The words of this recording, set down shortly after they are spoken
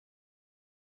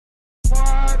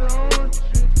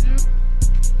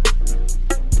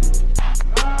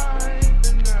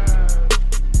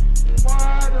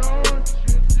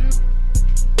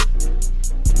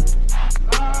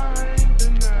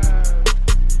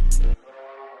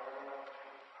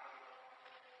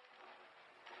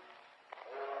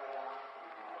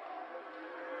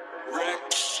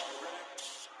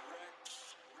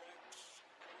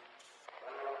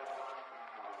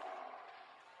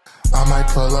I might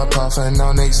pull up puffin'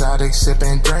 on exotic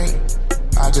sippin' drink.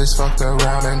 I just fucked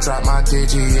around and dropped my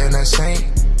digi in the sink.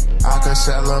 I could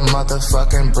sell a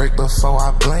motherfucking brick before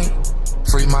I blink.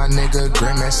 Free my nigga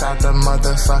Grimace out the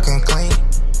motherfucking clean.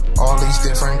 All these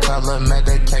different color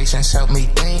medications help me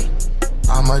think.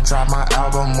 I'ma drop my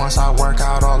album once I work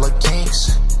out all the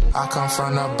kinks. I come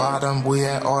from the bottom, we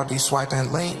had all these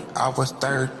swiping link. I was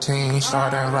 13,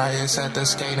 starting riots at the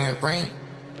skating rink.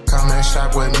 Come and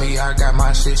shop with me, I got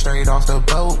my shit straight off the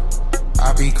boat.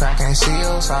 I be cracking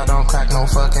seals, I don't crack no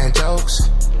fucking jokes.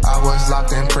 I was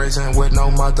locked in prison with no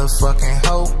motherfucking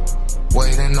hope.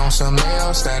 Waiting on some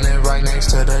mail, standing right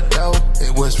next to the door.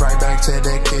 It was right back to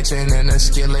the kitchen in the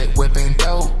skillet whipping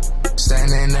dope.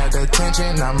 Standing at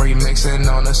attention, I'm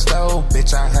remixing on the stove.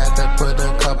 Bitch, I had to put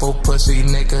a couple pussy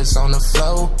niggas on the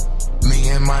floor. Me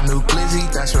and my new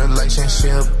glizzy, that's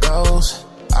relationship goals.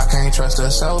 I can't trust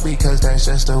a soul because that's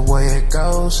just the way it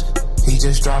goes. He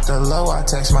just dropped a low, I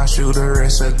text my shooter,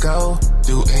 it's a go.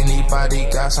 Do anybody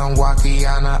got some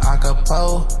Wakiana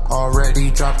Acapulco?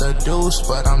 Already dropped a Deuce,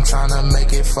 but I'm tryna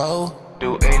make it fold.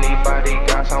 Do anybody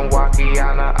got some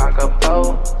Wakiana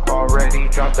Acapulco? Already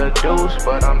dropped a Deuce,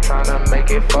 but I'm tryna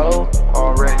make it fold.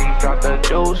 Already dropped a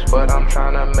Deuce, but I'm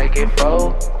tryna make it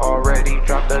fold. Already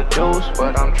dropped a Deuce,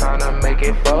 but I'm tryna make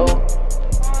it fold.